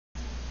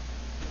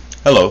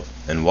Hello,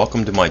 and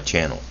welcome to my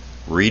channel,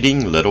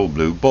 Reading Little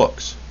Blue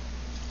Books,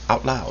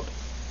 out loud.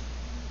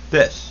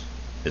 This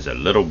is a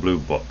Little Blue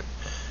book.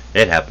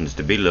 It happens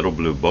to be Little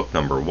Blue book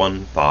number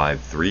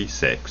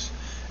 1536,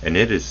 and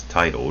it is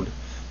titled,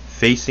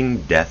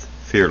 Facing Death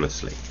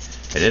Fearlessly,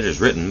 and it is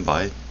written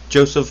by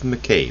Joseph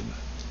McCabe.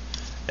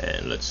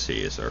 And let's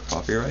see, is there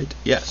copyright?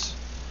 Yes,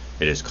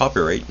 it is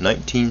copyright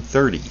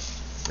 1930,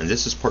 and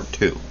this is part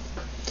 2.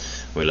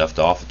 We left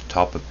off at the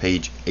top of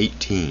page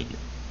 18.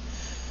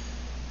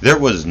 There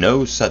was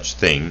no such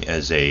thing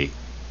as a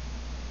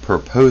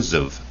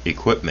purposive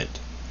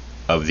equipment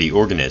of the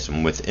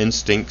organism with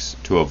instincts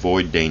to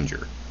avoid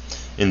danger.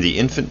 In the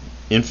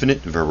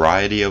infinite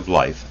variety of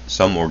life,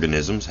 some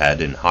organisms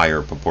had in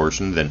higher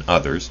proportion than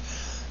others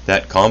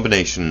that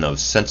combination of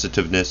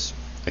sensitiveness,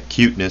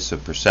 acuteness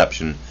of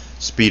perception,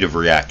 speed of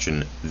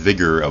reaction,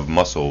 vigor of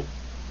muscle,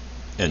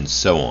 and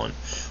so on,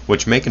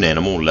 which make an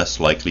animal less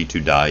likely to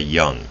die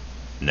young.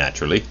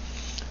 Naturally,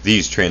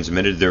 these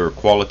transmitted their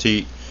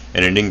quality,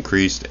 and it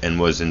increased and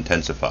was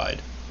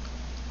intensified.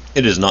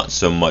 It is not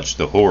so much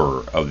the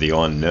horror of the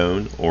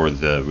unknown or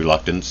the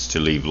reluctance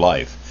to leave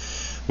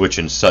life, which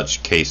in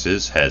such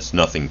cases has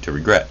nothing to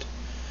regret,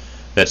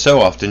 that so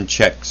often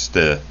checks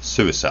the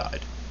suicide.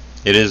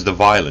 It is the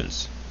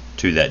violence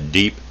to that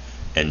deep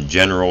and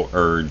general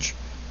urge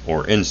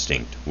or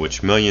instinct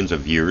which millions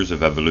of years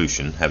of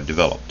evolution have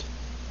developed.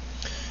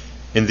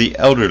 In the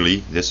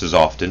elderly this is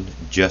often,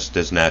 just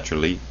as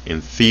naturally,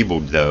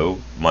 enfeebled, though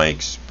my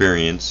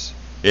experience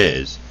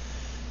is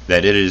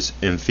that it is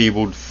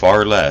enfeebled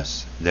far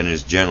less than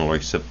is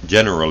generally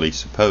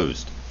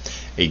supposed.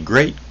 A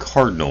great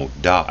cardinal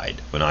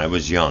died when I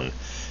was young,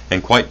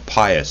 and quite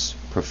pious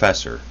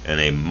professor in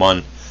a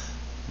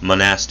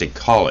monastic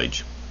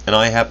college, and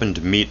I happened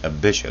to meet a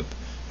bishop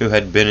who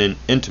had been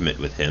intimate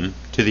with him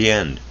to the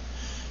end.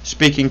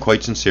 Speaking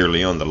quite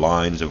sincerely on the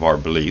lines of our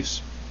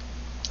beliefs,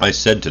 I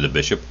said to the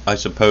bishop I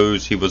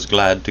suppose he was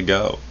glad to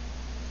go.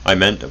 I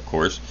meant, of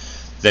course,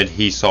 that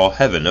he saw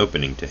heaven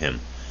opening to him,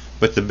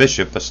 but the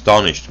bishop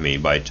astonished me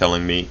by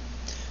telling me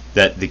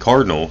that the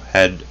cardinal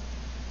had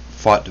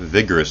fought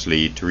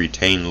vigorously to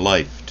retain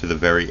life to the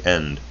very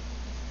end.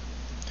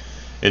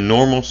 In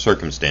normal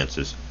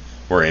circumstances,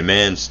 where a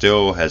man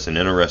still has an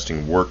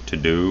interesting work to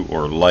do,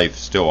 or life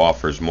still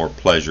offers more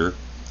pleasure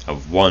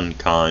of one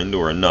kind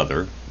or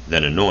another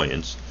than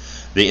annoyance,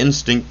 the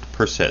instinct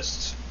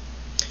persists.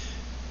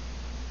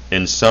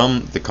 In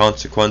some, the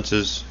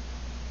consciousness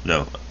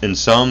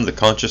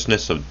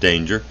of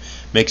danger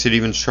makes it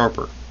even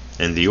sharper,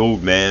 and the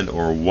old man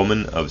or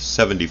woman of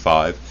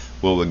 75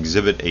 will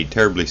exhibit a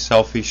terribly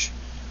selfish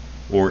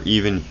or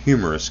even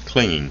humorous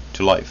clinging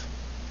to life.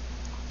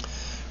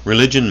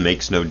 Religion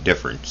makes no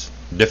difference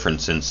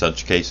in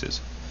such cases,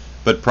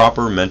 but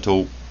proper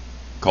mental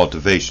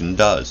cultivation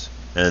does,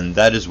 and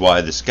that is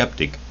why the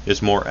skeptic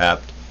is more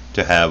apt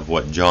to have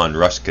what John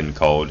Ruskin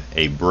called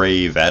a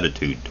brave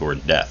attitude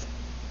toward death.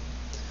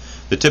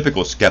 The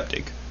typical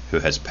skeptic, who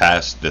has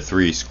passed the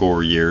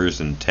 70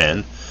 years and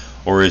 10,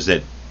 or is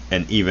at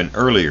an even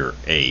earlier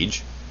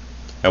age,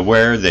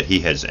 aware that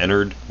he has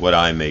entered what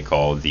I may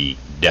call the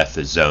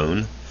death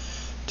zone,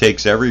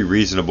 takes every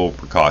reasonable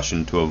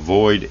precaution to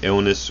avoid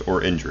illness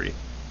or injury,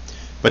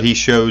 but he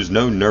shows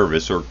no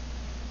nervous or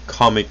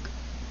comic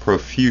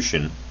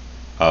profusion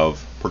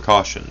of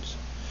precautions.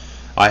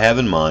 I have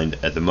in mind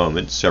at the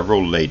moment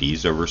several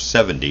ladies over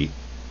 70,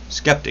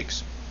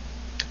 skeptics.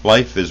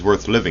 Life is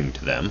worth living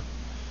to them,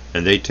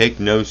 and they take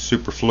no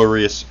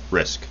superfluous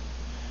risk,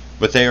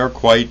 but they are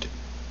quite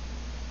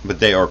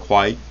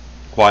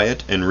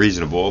quiet and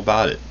reasonable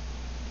about it.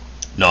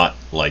 Not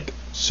like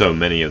so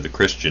many of the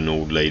Christian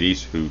old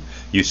ladies who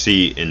you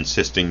see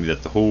insisting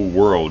that the whole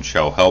world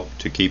shall help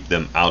to keep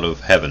them out of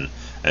heaven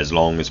as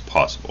long as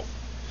possible.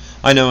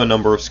 I know a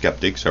number of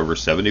skeptics over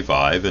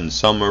 75 and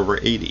some over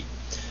 80.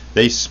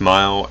 They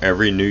smile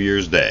every New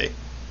Year's Day.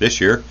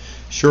 This year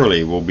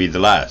surely will be the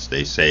last,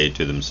 they say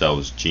to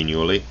themselves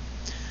genially.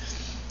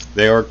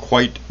 They are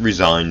quite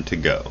resigned to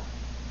go.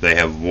 They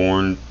have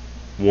warmed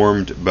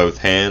both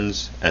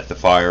hands at the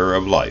fire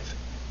of life.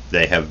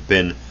 They have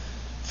been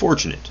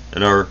fortunate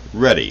and are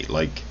ready,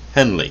 like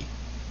Henley,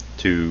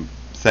 to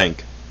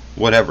thank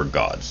whatever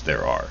gods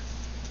there are.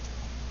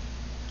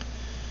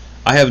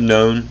 I have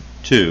known,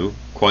 too,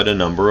 quite a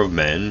number of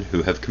men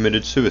who have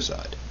committed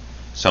suicide.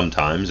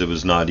 Sometimes it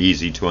was not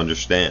easy to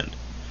understand.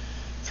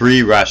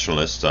 3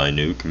 rationalists I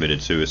knew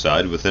committed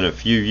suicide within a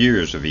few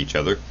years of each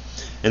other,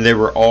 and they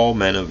were all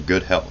men of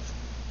good health,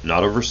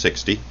 not over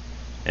 60,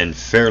 and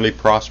fairly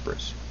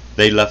prosperous.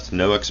 They left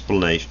no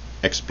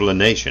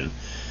explanation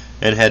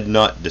and had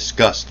not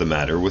discussed the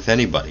matter with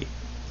anybody.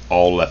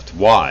 All left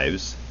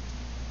wives,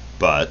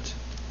 but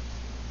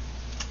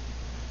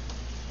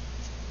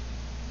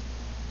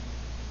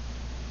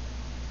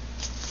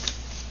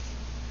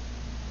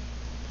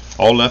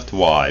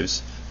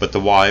the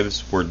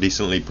wives were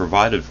decently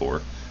provided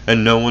for,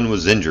 and no one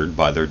was injured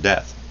by their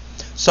death.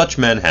 Such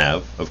men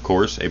have, of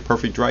course, a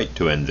perfect right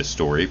to end this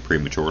story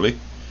prematurely.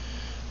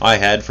 I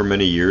had for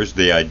many years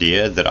the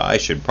idea that I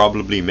should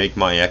probably make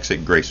my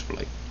exit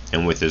gracefully,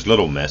 and with as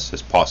little mess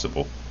as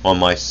possible on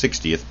my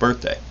 60th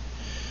birthday.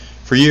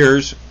 For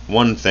years,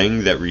 one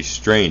thing that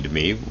restrained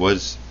me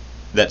was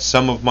that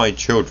some of my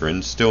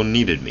children still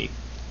needed me.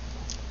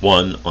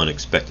 One,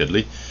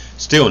 unexpectedly,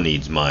 still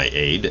needs my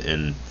aid,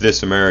 and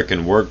this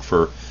American work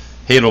for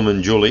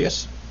Heidelman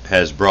Julius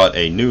has brought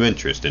a new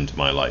interest into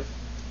my life.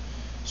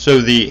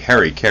 So the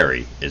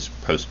Harry-Carry is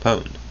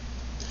postponed.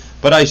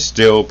 But I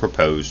still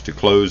propose to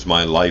close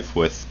my life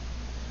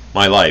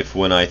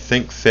when I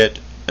think fit,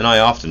 and I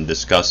often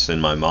discuss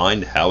in my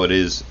mind how it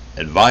is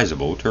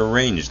advisable to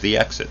arrange the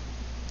exit.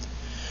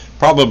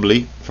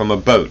 Probably from a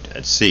boat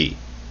at sea,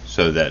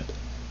 so that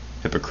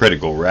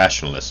hypocritical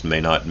rationalists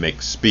may not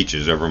make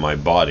speeches over my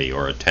body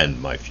or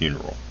attend my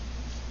funeral.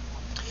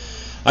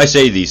 I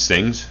say these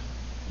things,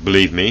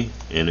 believe me,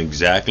 in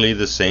exactly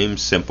the same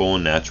simple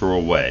and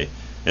natural way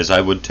as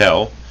I would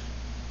tell,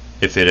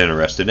 if it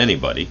interested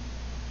anybody,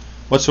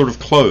 what sort of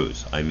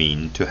clothes I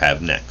mean to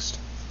have next.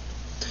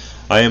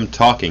 I am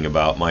talking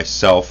about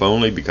myself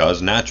only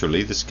because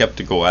naturally the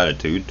skeptical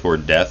attitude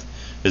toward death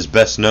is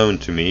best known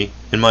to me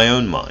in my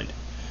own mind.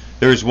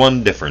 There is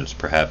one difference,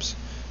 perhaps.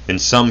 In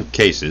some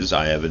cases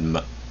I have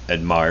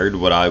admired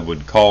what I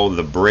would call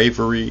the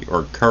bravery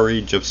or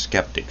courage of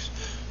skeptics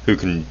who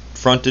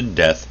confronted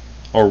death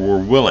or were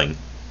willing,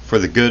 for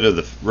the good of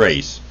the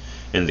race,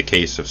 in the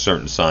case of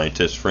certain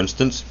scientists, for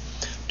instance,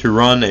 to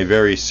run a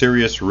very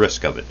serious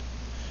risk of it.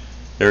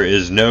 There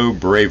is no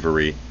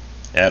bravery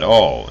at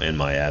all in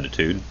my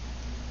attitude,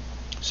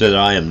 so that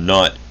I am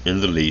not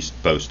in the least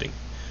boasting.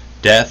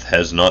 Death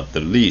has not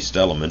the least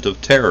element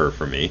of terror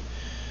for me,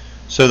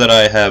 so that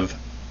I have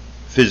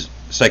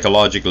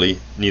psychologically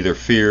neither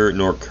fear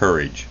nor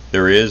courage.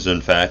 There is,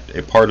 in fact,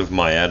 a part of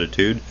my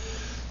attitude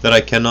that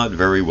I cannot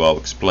very well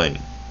explain.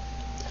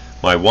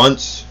 My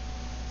wants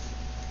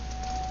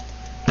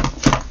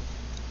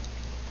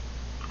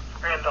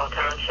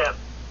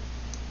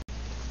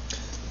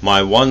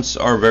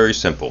are very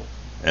simple,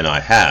 and I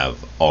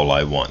have all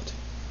I want.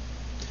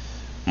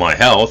 My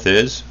health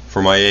is,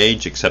 for my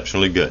age,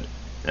 exceptionally good,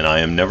 and I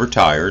am never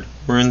tired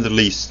or in the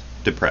least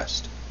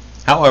depressed.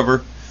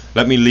 However,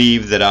 let me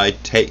leave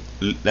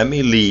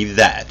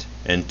that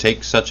and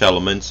take such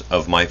elements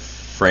of my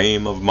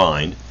frame of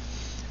mind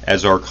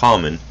as are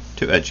common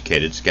to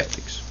educated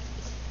skeptics.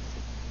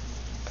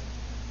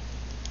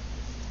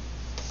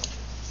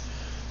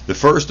 The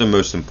first and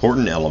most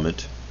important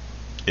element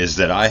is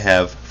that I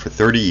have for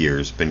 30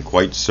 years been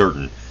quite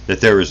certain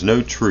that there is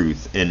no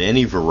truth in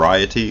any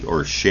variety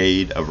or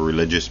shade of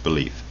religious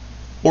belief,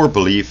 or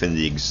belief in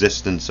the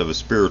existence of a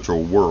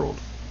spiritual world.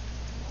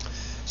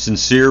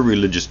 Sincere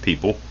religious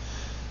people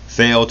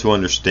fail to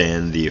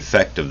understand the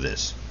effect of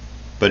this,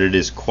 but it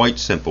is quite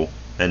simple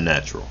and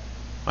natural.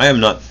 I am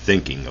not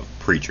thinking of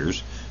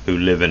preachers who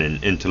live in an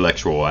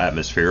intellectual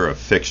atmosphere of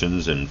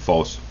fictions and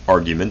false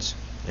arguments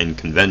and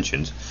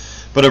conventions,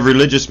 but of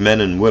religious men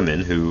and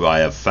women who I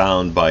have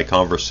found by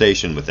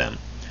conversation with them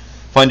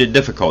find it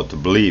difficult to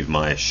believe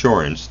my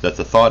assurance that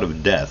the thought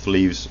of death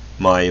leaves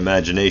my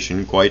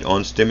imagination quite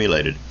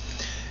unstimulated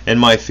and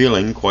my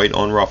feeling quite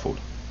unruffled.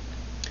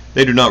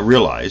 They do not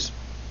realize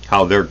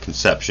how their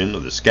conception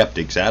of the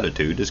skeptic's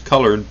attitude is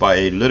colored by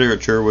a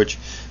literature which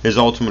is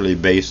ultimately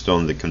based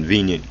on the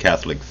convenient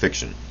Catholic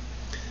fiction,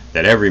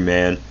 that every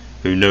man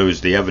who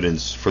knows the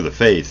evidence for the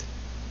faith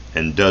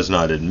and does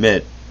not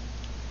admit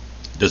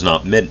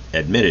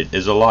it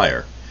is a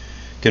liar.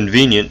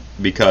 Convenient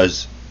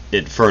because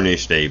it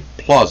furnished a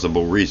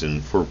plausible reason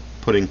for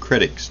putting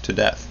critics to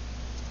death.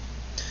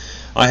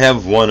 I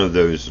have one of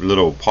those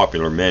little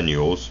popular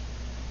manuals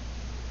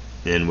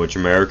in which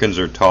Americans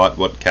are taught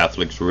what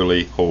Catholics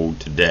really hold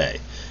today,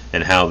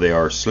 and how they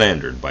are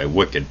slandered by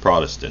wicked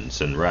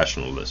Protestants and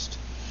rationalists.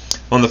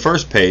 On the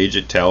first page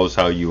it tells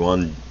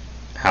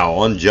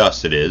how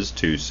unjust it is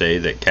to say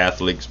that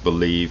Catholics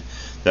believe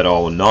that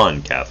all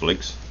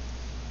non-Catholics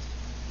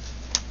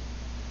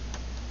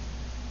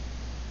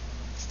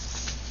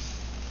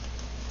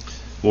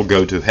will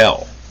go to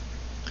hell.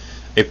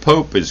 A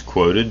pope is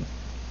quoted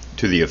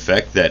to the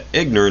effect that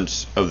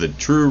ignorance of the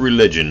true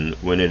religion,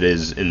 when it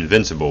is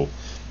invincible,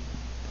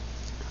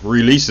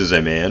 releases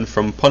a man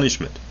from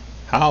punishment.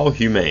 How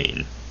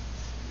humane!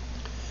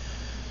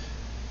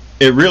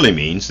 It really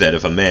means that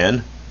if a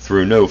man,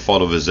 through no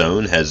fault of his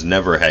own, has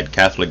never had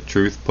Catholic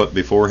truth put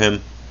before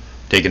him,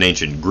 take an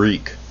ancient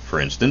Greek, for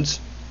instance,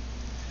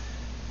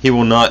 he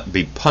will not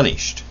be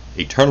punished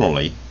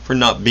eternally for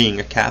not being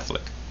a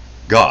Catholic.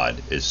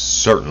 God is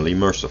certainly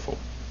merciful.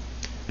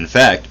 In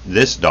fact,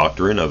 this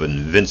doctrine of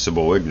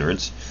invincible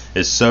ignorance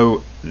is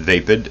so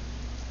vapid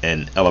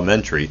and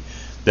elementary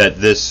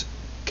that this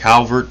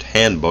Calvert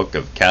Handbook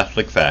of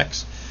Catholic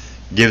Facts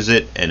gives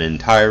it an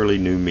entirely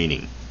new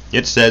meaning.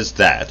 It says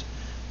that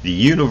the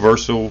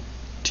universal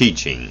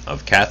teaching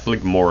of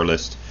Catholic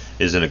moralists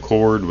is in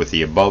accord with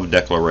the above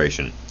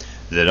declaration,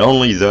 that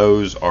only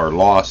those are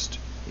lost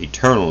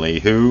eternally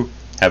who,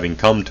 having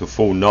come to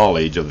full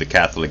knowledge of the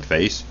Catholic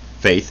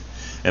faith,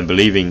 and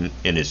believing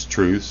in its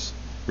truths,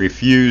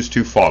 refuse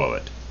to follow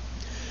it.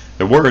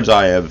 The words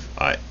I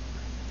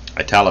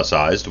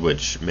italicized,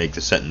 which make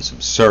the sentence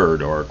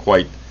absurd or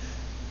quite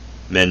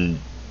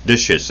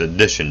mendacious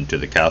addition to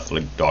the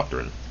Catholic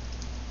doctrine.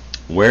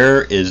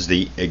 Where is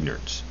the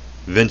ignorance,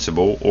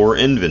 vincible or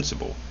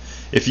invincible?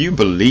 If you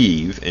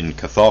believe in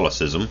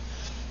Catholicism,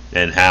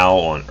 and how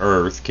on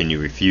earth can you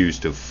refuse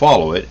to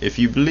follow it if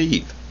you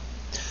believe?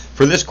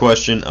 For this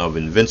question of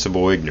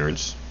invincible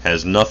ignorance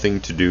has nothing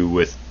to do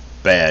with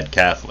bad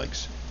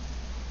Catholics,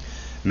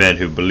 men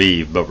who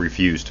believe but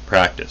refuse to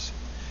practice.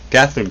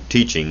 Catholic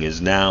teaching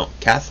is now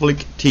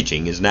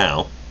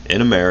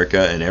in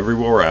America and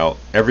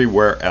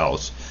everywhere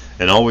else,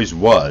 and always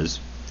was,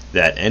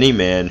 that any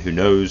man who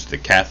knows the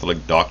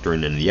Catholic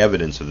doctrine and the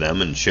evidence of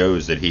them and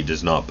shows that he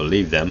does not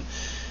believe them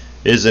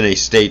is in a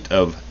state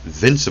of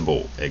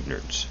vincible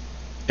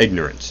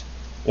ignorance,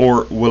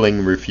 or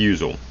willing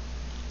refusal,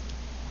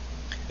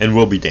 and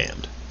will be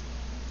damned.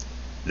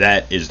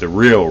 That is the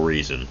real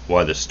reason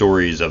why the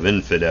stories of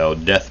infidel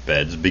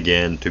deathbeds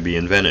began to be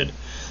invented.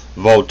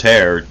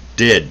 Voltaire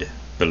did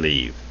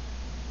believe,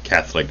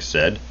 Catholics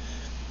said,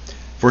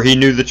 for he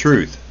knew the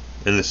truth,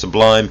 and the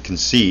sublime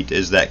conceit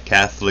is that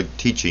Catholic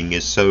teaching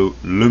is so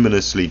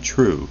luminously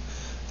true,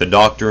 the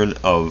doctrine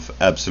of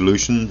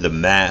absolution, the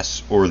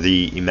Mass, or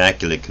the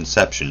Immaculate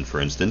Conception, for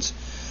instance,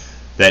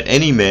 that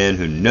any man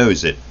who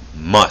knows it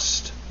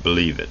must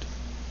believe it.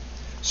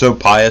 So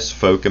pious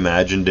folk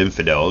imagined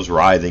infidels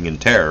writhing in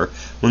terror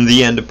when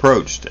the end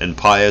approached, and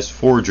pious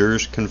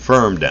forgers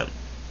confirmed them,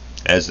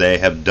 as they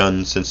have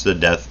done since the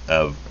death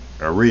of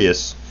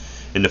Arius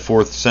in the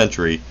 4th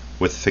century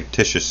with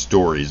fictitious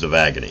stories of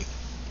agony.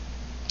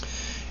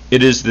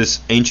 It is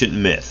this ancient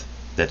myth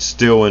that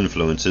still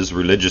influences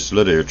religious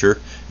literature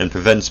and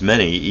prevents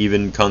many,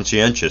 even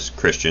conscientious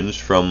Christians,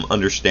 from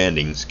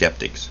understanding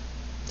skeptics.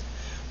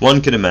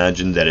 One can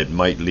imagine that it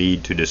might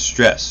lead to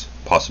distress,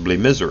 possibly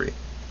misery.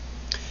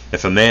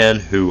 If a man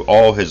who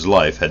all his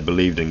life had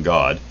believed in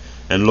God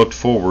and looked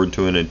forward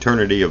to an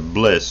eternity of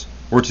bliss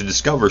were to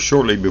discover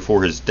shortly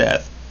before his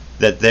death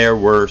that they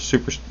were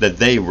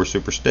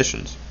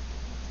superstitions.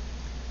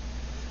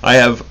 I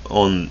have,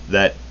 on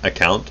that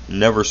account,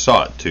 never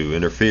sought to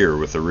interfere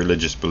with the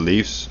religious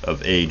beliefs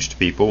of aged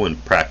people in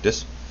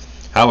practice.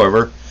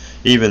 However,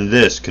 even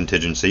this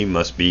contingency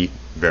must be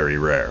very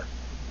rare.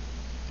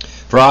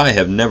 For I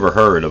have never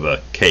heard of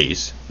a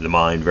case. The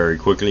mind very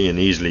quickly and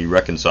easily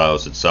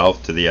reconciles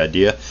itself to the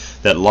idea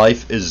that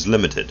life is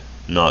limited,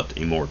 not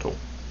immortal.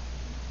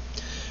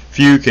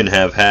 Few can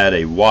have had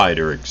a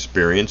wider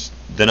experience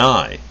than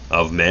I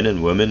of men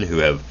and women who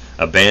have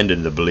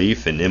abandoned the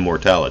belief in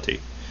immortality.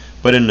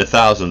 But in the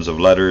thousands of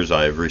letters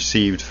I have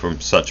received from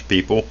such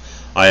people,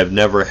 I have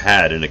never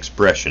had an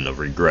expression of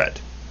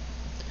regret.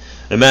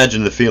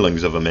 Imagine the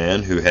feelings of a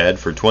man who had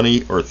for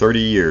 20 or 30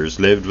 years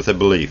lived with a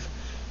belief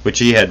which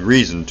he had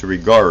reason to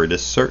regard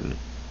as certain,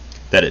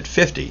 that at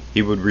 50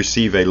 he would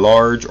receive a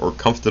large or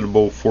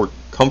comfortable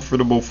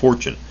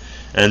fortune,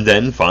 and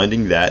then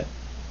finding that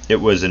it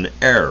was an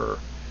error.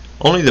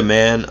 Only the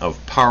man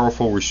of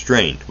powerful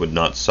restraint would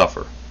not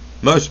suffer.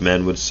 Most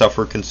men would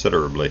suffer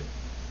considerably.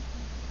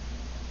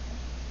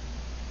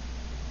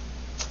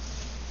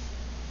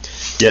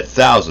 Yet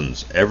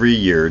thousands every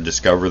year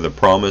discover the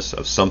promise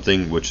of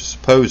something which is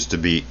supposed to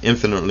be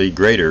infinitely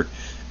greater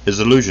is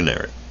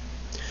illusionary.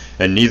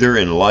 And neither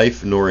in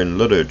life nor in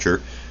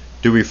literature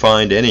do we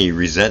find any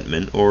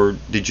resentment or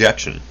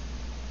dejection.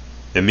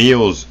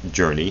 Emile's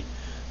journal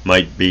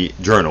might be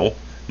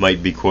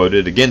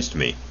quoted against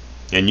me,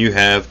 and you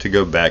have to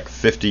go back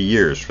 50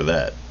 years for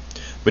that.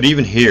 But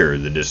even here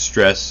the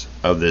distress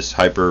of this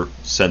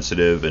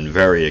hypersensitive and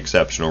very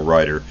exceptional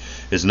writer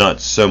is not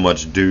so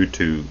much due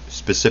to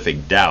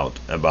specific doubt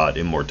about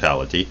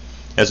immortality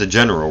as a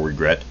general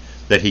regret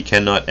that he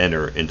cannot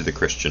enter into the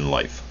Christian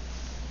life.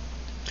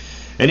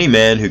 Any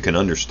man who can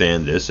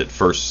understand this at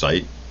first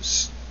sight,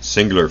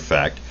 singular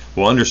fact,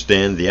 will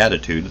understand the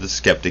attitude of the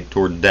skeptic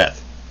toward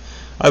death.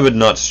 I would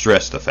not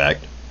stress the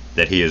fact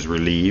that he is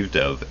relieved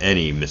of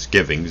any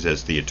misgivings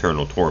as the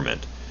eternal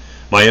torment.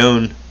 My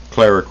own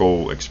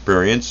clerical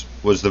experience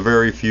was that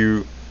very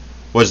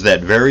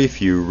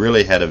few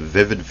really had a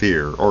vivid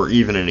fear or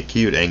even an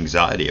acute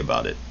anxiety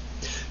about it.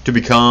 To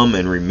become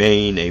and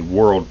remain a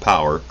world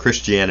power,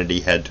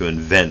 Christianity had to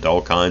invent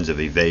all kinds of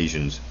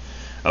evasions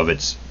of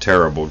its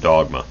terrible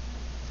dogma.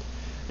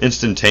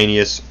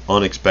 Instantaneous,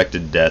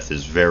 unexpected death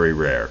is very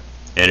rare,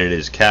 and it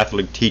is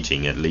Catholic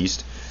teaching, at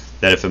least,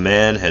 that if a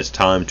man has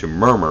time to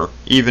murmur,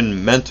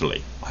 even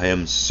mentally, "I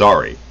am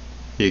sorry,"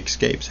 he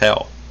escapes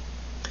hell.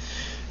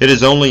 It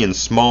is only in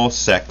small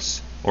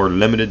sects or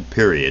limited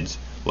periods,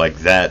 like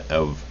that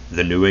of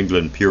the New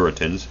England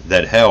Puritans,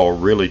 that hell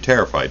really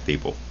terrified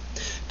people.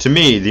 To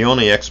me, the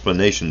only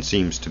explanation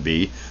seems to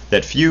be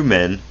that few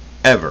men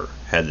ever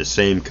had the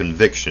same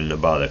conviction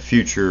about a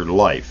future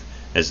life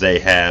as they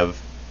have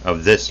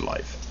of this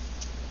life.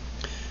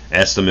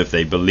 Ask them if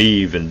they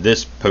believe in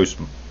this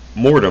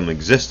post-mortem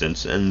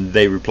existence, and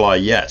they reply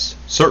yes,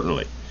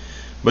 certainly.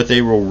 But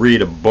they will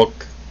read a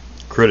book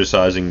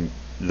criticizing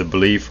the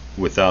belief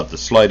without the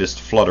slightest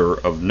flutter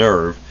of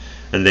nerve,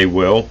 and they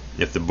will,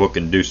 if the book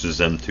induces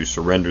them to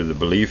surrender the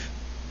belief,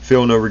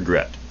 feel no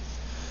regret.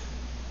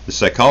 The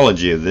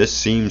psychology of this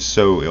seems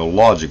so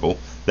illogical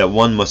that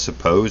one must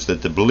suppose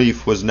that the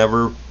belief was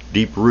never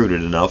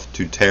deep-rooted enough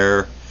to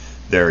tear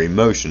their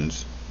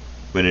emotions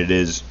when it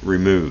is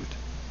removed,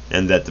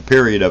 and that the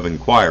period of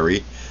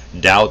inquiry,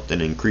 doubt,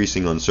 and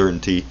increasing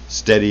uncertainty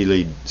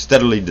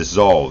steadily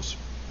dissolves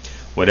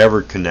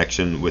whatever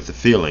connection with the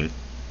feeling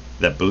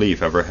that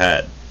belief ever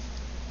had.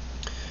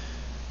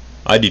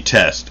 I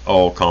detest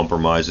all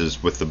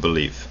compromises with the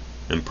belief,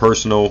 and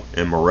personal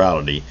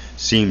immorality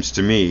seems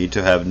to me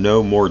to have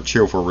no more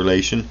cheerful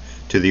relation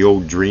to the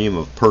old dream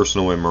of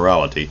personal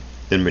immorality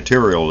than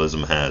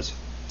materialism has.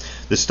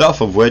 The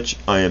stuff of which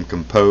I am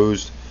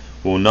composed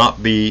will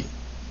not be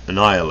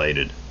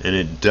annihilated, and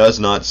it does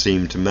not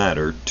seem to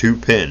matter two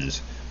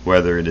pins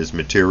whether it is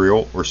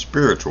material or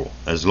spiritual,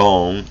 as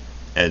long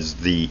as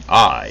the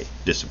I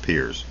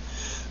disappears.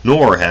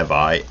 Nor have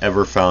I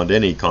ever found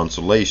any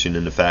consolation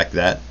in the fact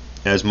that,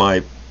 as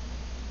my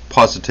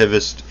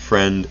positivist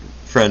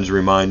friends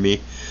remind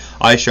me,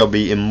 I shall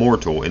be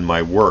immortal in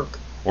my work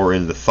or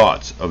in the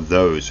thoughts of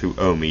those who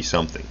owe me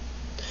something.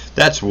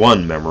 That's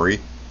one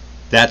memory.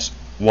 That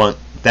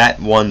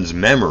one's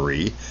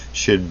memory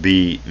should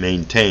be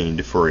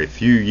maintained for a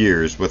few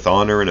years with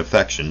honor and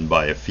affection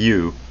by a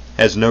few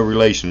has no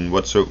relation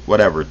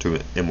whatever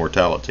to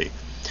immortality.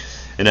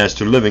 And as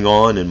to living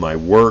on in my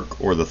work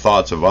or the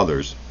thoughts of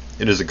others,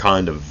 it is a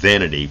kind of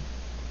vanity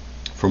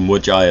from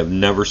which I have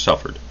never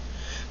suffered.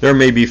 There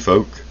may be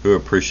folk who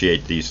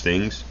appreciate these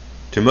things.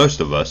 To most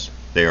of us,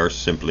 they are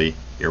simply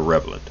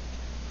irrelevant.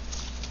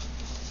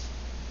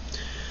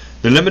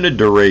 The limited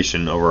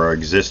duration of our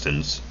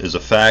existence is a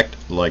fact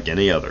like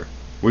any other.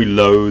 We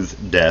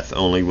loathe death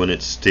only when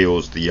it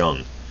steals the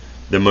young.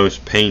 The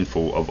most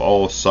painful of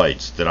all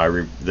sights that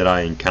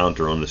I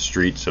encounter on the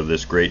streets of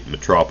this great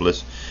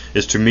metropolis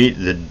is to meet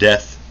the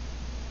death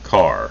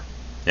car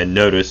and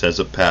notice as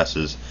it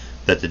passes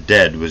that the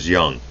dead was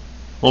young.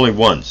 Only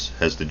once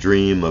has the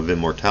dream of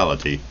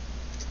immortality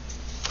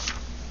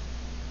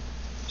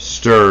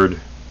stirred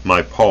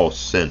my pulse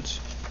since.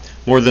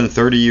 More than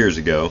 30 years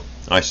ago,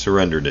 I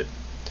surrendered it,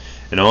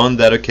 and on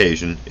that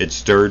occasion it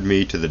stirred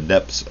me to the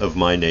depths of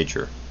my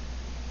nature.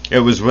 It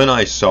was when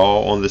I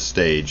saw on the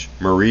stage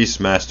Maurice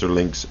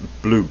Maeterlinck's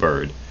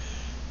Bluebird.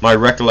 My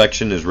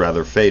recollection is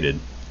rather faded,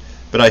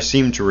 but I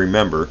seem to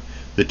remember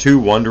the two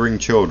wandering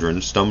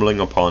children stumbling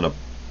upon a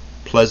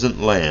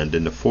pleasant land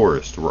in the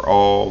forest where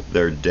all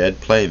their dead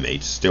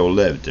playmates still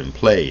lived and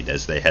played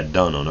as they had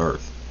done on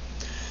earth.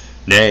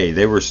 Nay,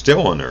 they were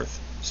still on earth,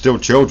 still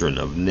children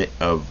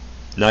of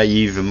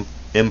naive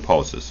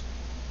impulses.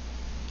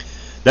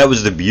 That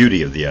was the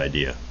beauty of the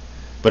idea,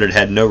 but it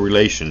had no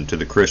relation to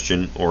the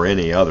Christian or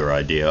any other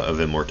idea of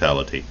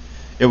immortality.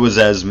 It was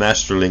as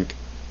Maeterlinck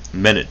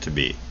meant it to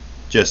be,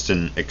 just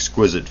an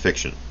exquisite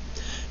fiction.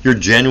 Your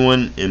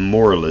genuine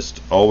immoralist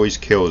always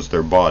kills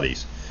their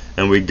bodies,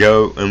 and we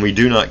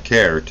do not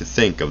care to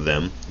think of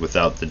them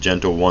without the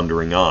gentle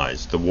wandering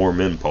eyes, the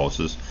warm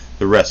impulses,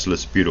 the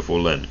restless beautiful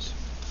limbs.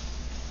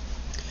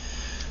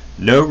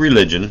 No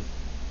religion,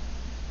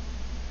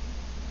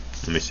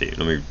 let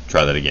me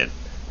try that again.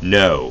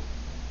 No,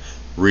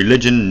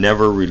 religion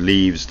never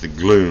relieves the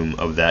gloom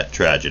of that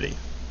tragedy.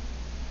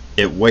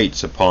 It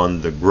waits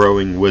upon the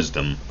growing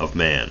wisdom of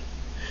man.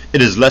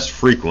 It is less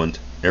frequent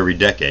every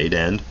decade,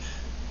 and,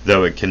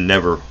 though it can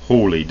never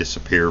wholly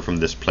disappear from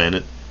this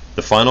planet,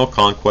 the final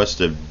conquest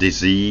of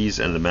disease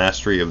and the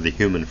mastery of the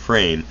human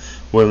frame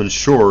will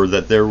ensure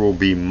that there will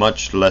be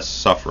much less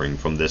suffering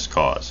from this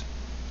cause.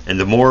 And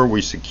the more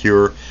we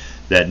secure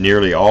that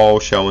nearly all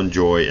shall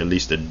enjoy at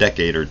least a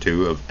decade or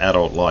two of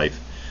adult life,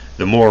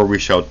 the more we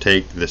shall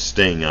take the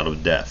sting out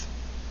of death.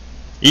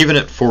 Even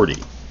at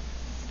 40,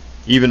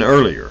 even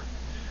earlier,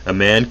 a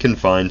man can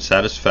find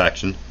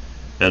satisfaction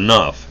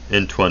enough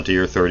in 20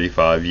 or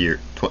 25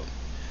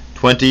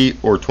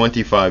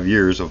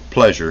 years of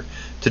pleasure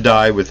to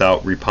die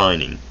without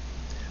repining.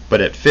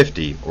 But at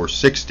 50 or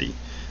 60,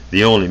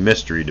 the only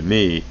mystery to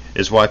me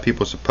is why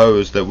people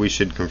suppose that we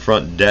should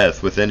confront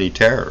death with any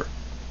terror.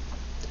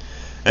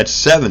 At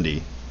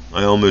 70,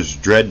 I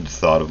almost dread the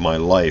thought of my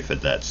life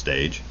at that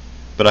stage,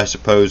 but I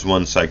suppose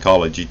one's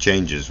psychology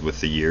changes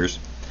with the years.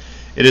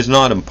 It is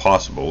not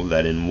impossible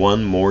that in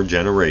one more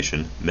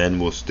generation men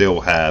will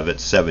still have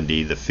at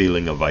 70 the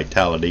feeling of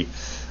vitality,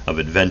 of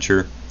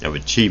adventure, of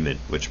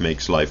achievement which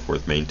makes life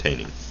worth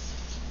maintaining.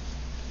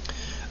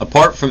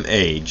 Apart from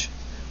age,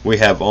 we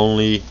have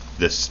only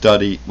to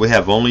study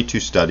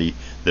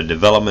the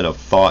development of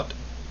thought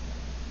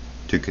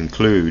to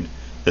conclude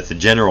that the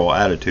general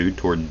attitude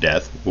toward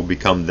death will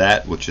become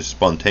that which is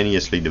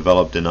spontaneously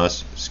developed in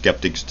us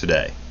skeptics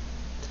today.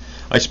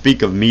 I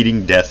speak of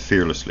meeting death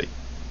fearlessly,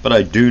 but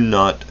I do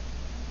not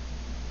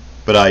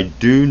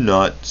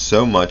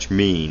so much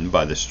mean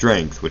by the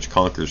strength which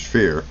conquers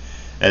fear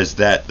as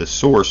that the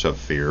source of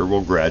fear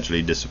will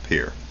gradually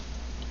disappear.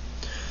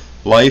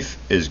 Life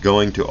is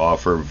going to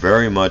offer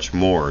very much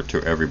more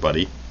to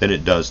everybody than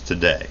it does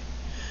today,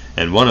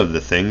 and one of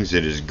the things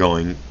it is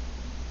going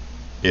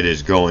it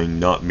is going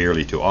not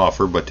merely to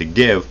offer, but to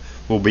give,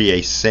 will be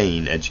a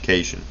sane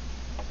education.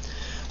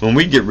 When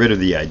we get rid of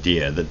the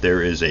idea that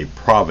there is a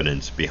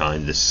providence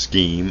behind the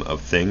scheme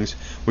of things,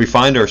 we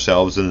find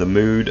ourselves in the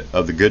mood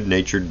of the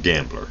good-natured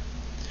gambler.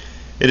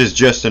 It is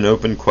just an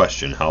open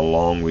question how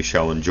long we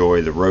shall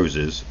enjoy the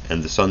roses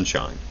and the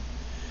sunshine.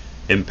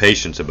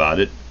 Impatience about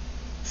it,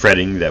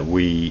 fretting that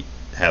we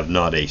have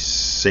not a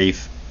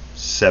safe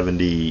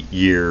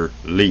 70-year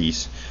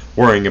lease,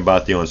 worrying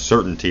about the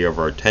uncertainty of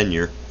our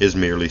tenure, is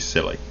merely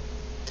silly.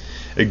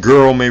 A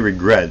girl may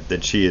regret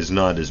that she is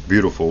not as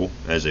beautiful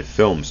as a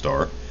film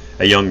star,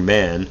 a young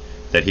man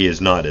that he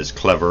is not as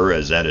clever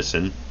as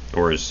Edison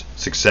or as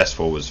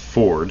successful as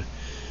Ford,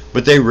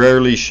 but they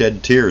rarely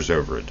shed tears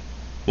over it.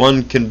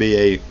 One can be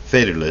a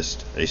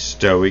fatalist, a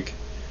stoic,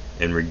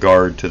 in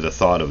regard to the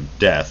thought of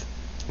death,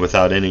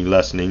 without any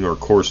lessening or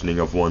coarsening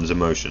of one's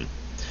emotion.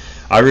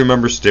 I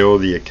remember still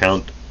the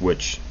account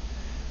which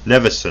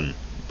Nevinson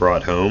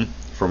brought home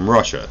from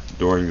Russia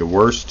during the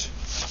worst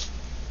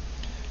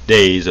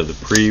days of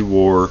the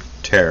pre-war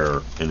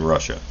terror in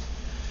Russia,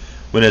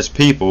 when as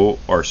people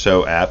are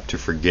so apt to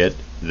forget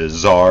the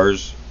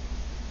Tsarists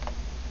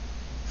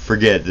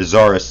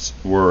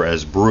were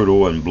as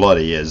brutal and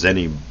bloody as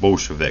any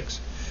Bolsheviks,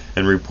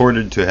 and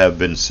reported to have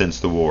been since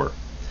the war.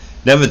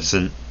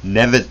 Nevinson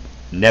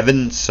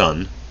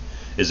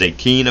is a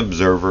keen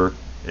observer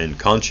and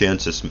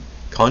conscientious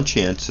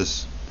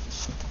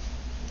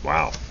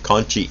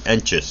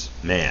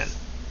man,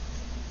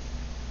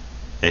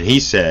 and he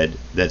said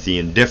that the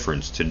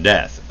indifference to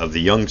death of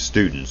the young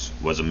students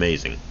was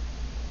amazing.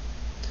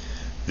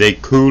 They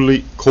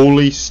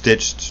coolly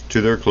stitched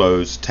to their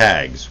clothes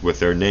tags with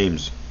their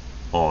names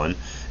on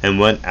and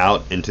went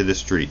out into the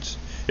streets.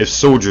 If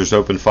soldiers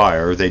opened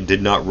fire, they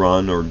did not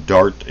run or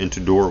dart into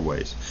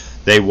doorways.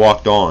 They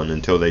walked on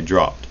until they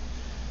dropped.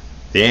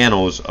 The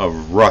annals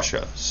of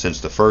Russia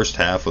since the first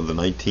half of the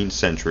 19th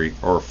century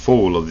are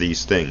full of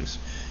these things.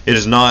 It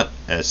is not,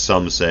 as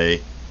some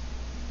say,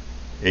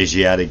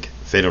 Asiatic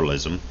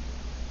fatalism,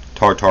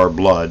 Tartar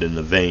blood in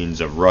the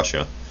veins of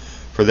Russia,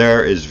 for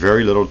there is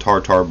very little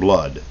Tartar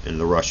blood in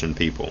the Russian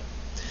people.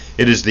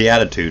 It is the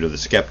attitude of the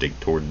skeptic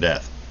toward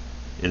death.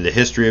 In the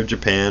history of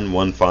Japan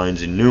one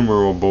finds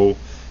innumerable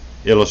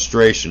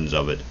illustrations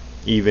of it,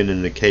 even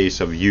in the case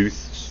of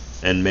youths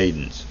and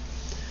maidens.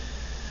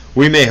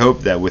 We may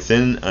hope that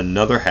within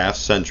another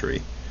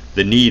half-century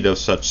the need of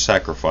such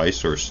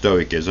sacrifice or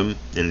stoicism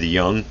in the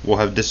young will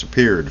have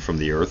disappeared from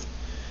the earth.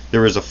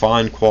 There is a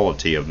fine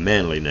quality of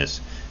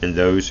manliness in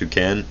those who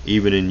can,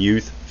 even in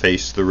youth,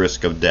 face the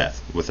risk of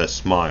death with a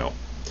smile,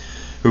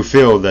 who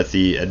feel that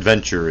the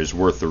adventure is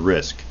worth the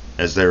risk,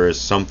 as there is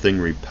something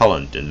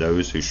repellent in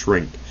those who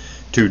shrink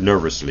too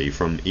nervously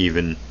from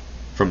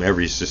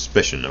every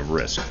suspicion of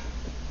risk.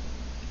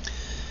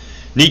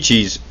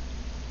 Nietzsche's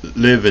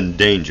live in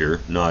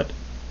danger, not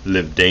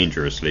live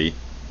dangerously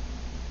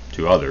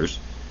to others,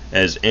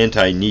 as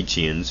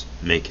anti-Nietzscheans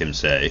make him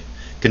say,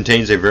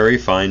 contains a very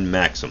fine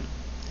maxim,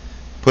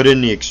 put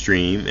in the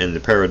extreme and the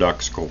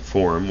paradoxical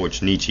form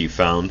which Nietzsche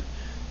found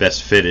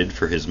best fitted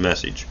for his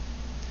message.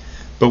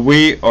 But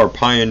we are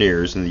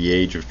pioneers in the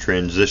age of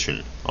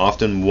transition,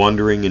 often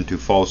wandering into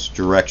false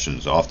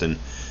directions, often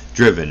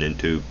driven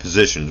into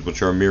positions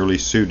which are merely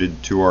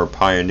suited to our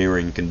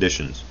pioneering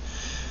conditions.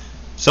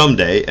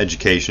 Someday,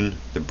 education,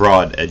 the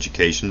broad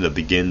education that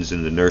begins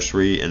in the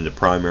nursery and the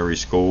primary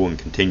school and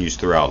continues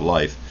throughout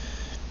life,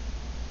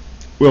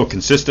 will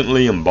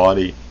consistently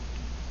embody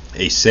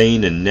a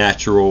sane and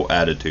natural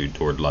attitude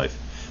toward life,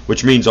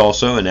 which means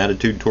also an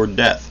attitude toward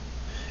death.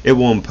 It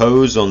will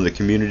impose on the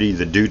community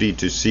the duty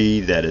to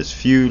see that as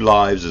few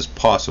lives as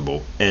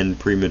possible end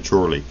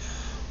prematurely,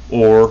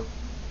 or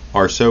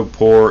are so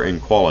poor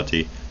in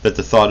quality that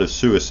the thought of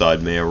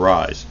suicide may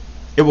arise.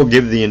 It will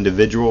give the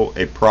individual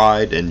a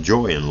pride and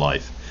joy in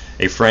life,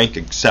 a frank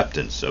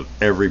acceptance of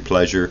every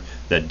pleasure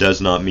that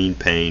does not mean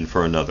pain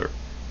for another,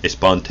 a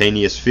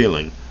spontaneous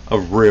feeling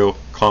of real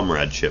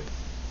comradeship.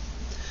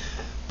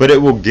 But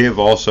it will give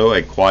also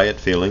a quiet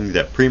feeling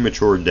that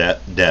premature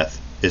death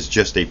is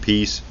just a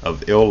piece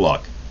of ill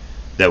luck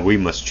that we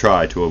must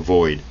try to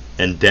avoid,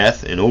 and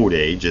death in old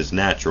age is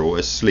natural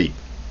as sleep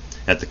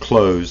at the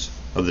close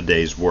of the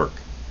day's work.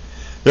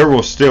 There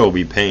will still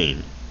be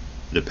pain,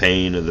 the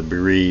pain of the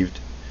bereaved,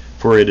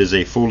 for it is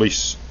a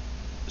foolish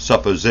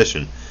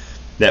supposition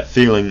that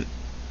feeling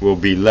will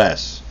be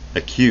less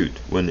acute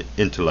when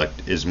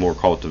intellect is more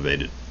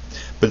cultivated.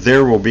 But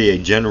there will be a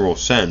general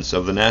sense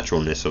of the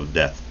naturalness of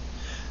death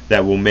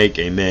that will make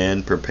a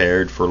man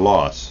prepared for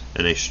loss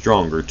and a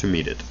stronger to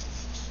meet it.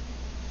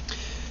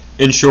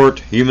 In short,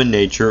 human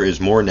nature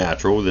is more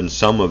natural than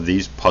some of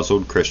these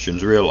puzzled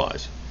Christians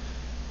realize.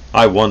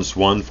 I once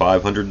won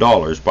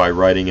 $500 by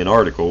writing an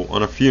article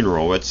on a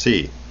funeral at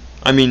sea.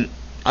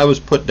 I was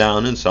put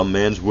down in some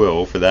man's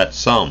will for that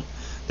sum,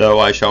 though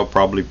I shall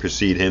probably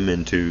precede him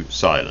into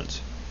silence.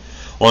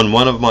 On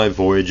one of my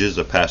voyages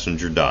a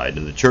passenger died,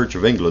 and the Church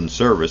of England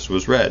service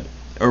was read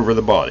over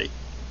the body.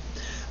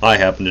 I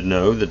happened to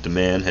know that the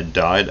man had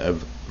died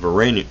of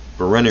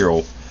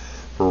venereal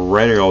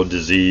perennial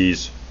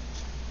disease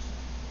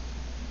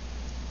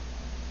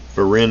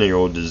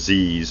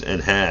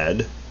and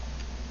had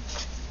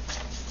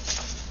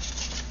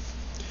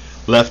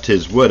left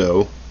his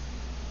widow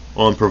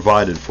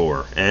unprovided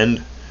for, and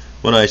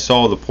when I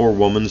saw the poor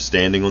woman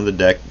standing on the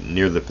deck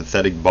near the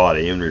pathetic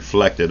body and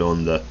reflected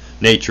on the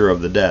nature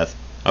of the death,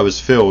 I was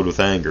filled with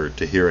anger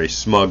to hear a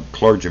smug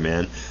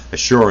clergyman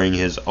assuring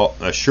his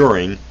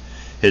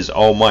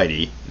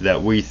Almighty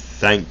that we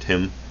thanked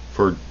him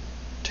for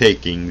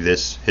taking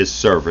this his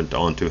servant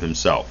unto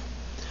himself.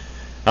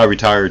 I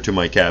retired to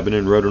my cabin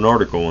and wrote an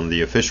article on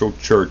the official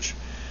church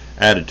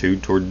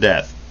attitude toward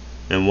death,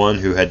 and one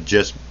who had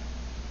just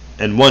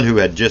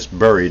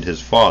buried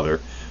his father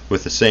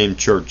with the same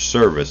church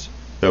service,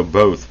 though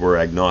both were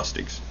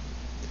agnostics,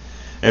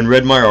 and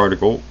read my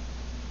article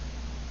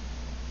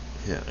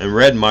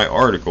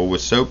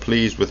was so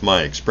pleased with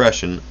my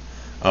expression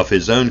of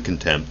his own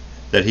contempt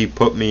that he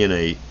put me in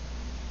a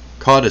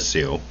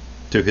codicil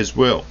to his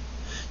will.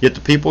 Yet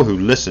the people who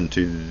listen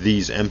to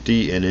these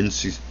empty and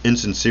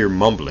insincere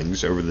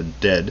mumblings over the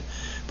dead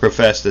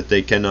profess that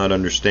they cannot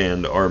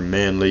understand our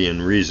manly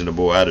and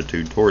reasonable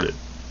attitude toward it.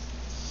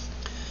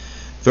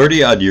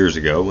 30-odd years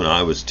ago, when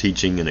I was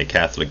teaching in a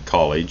Catholic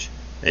college,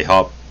 a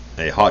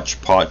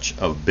hodgepodge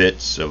of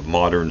bits of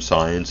modern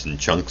science and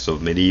chunks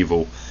of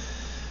medieval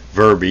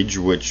verbiage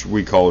which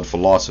we called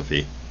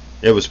philosophy,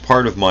 it was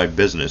part of my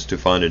business to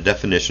find a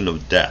definition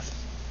of death.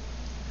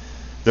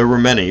 There were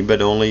many,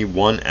 but only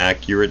one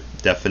accurate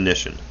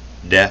definition.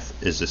 Death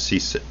is a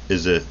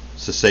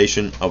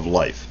cessation of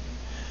life.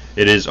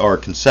 It is our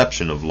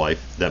conception of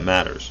life that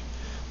matters.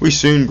 We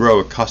soon grow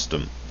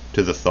accustomed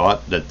to the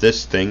thought that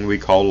this thing we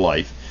call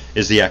life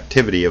is the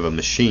activity of a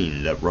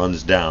machine that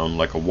runs down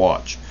like a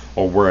watch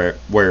or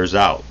wears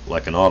out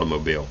like an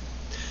automobile.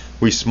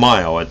 We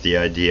smile at the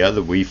idea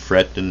that we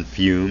fret and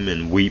fume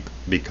and weep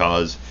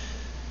because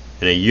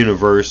in a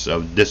universe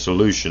of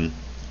dissolution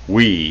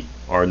we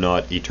are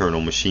not eternal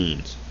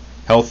machines.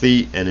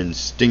 Healthy and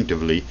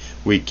instinctively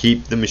we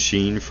keep the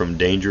machine from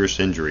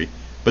dangerous injury,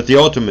 but the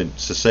ultimate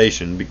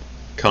cessation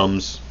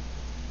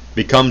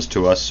becomes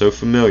to us so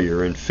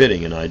familiar and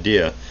fitting an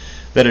idea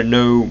that it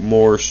no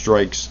more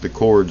strikes the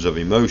chords of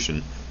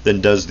emotion than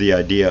does the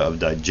idea of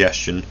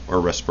digestion or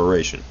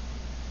respiration.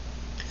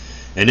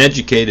 An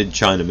educated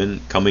Chinaman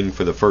coming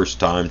for the first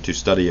time to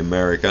study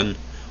American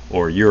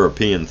or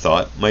European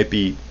thought might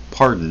be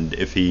pardoned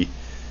if he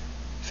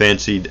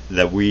fancied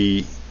that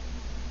we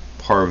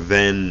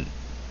parvenus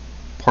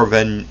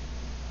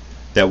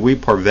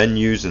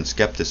in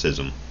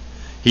skepticism.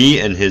 He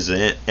and his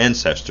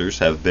ancestors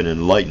have been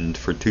enlightened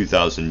for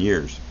 2,000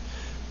 years,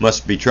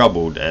 must be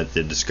troubled at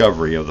the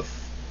discovery of the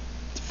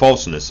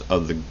falseness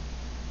of the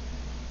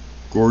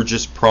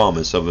gorgeous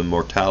promise of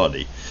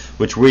immortality,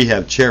 which we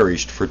have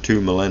cherished for 2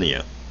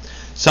 millennia.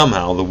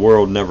 Somehow the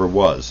world never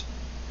was.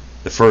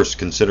 The first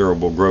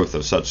considerable growth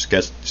of such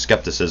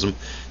skepticism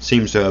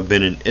seems to have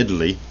been in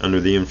Italy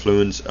under the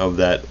influence of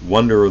that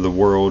wonder of the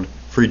world,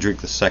 Friedrich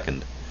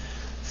II.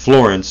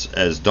 Florence,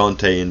 as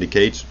Dante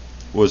indicates,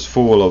 was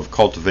full of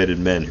cultivated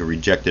men who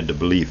rejected the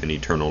belief in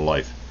eternal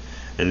life,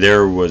 and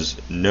there was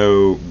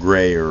no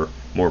grayer,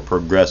 more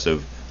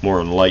progressive,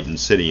 more enlightened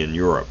city in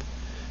Europe.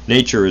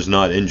 Nature is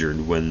not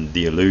injured when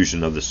the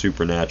illusion of the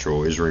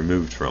supernatural is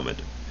removed from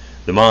it.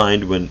 The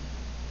mind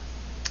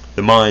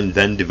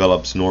then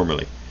develops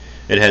normally.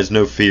 It has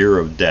no fear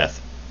of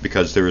death,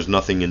 because there is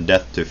nothing in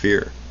death to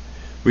fear.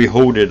 We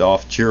hold it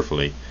off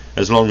cheerfully,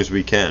 as long as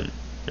we can,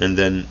 and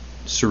then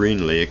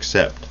serenely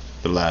accept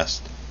the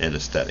last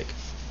anesthetic.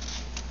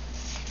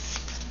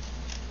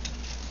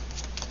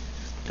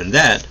 And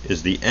that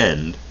is the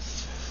end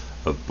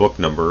of book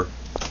number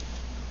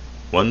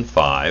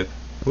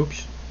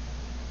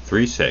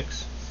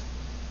 1536,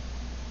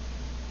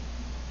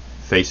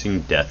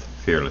 Facing Death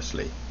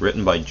Fearlessly,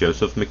 written by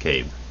Joseph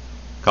McCabe,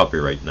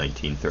 copyright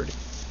 1930.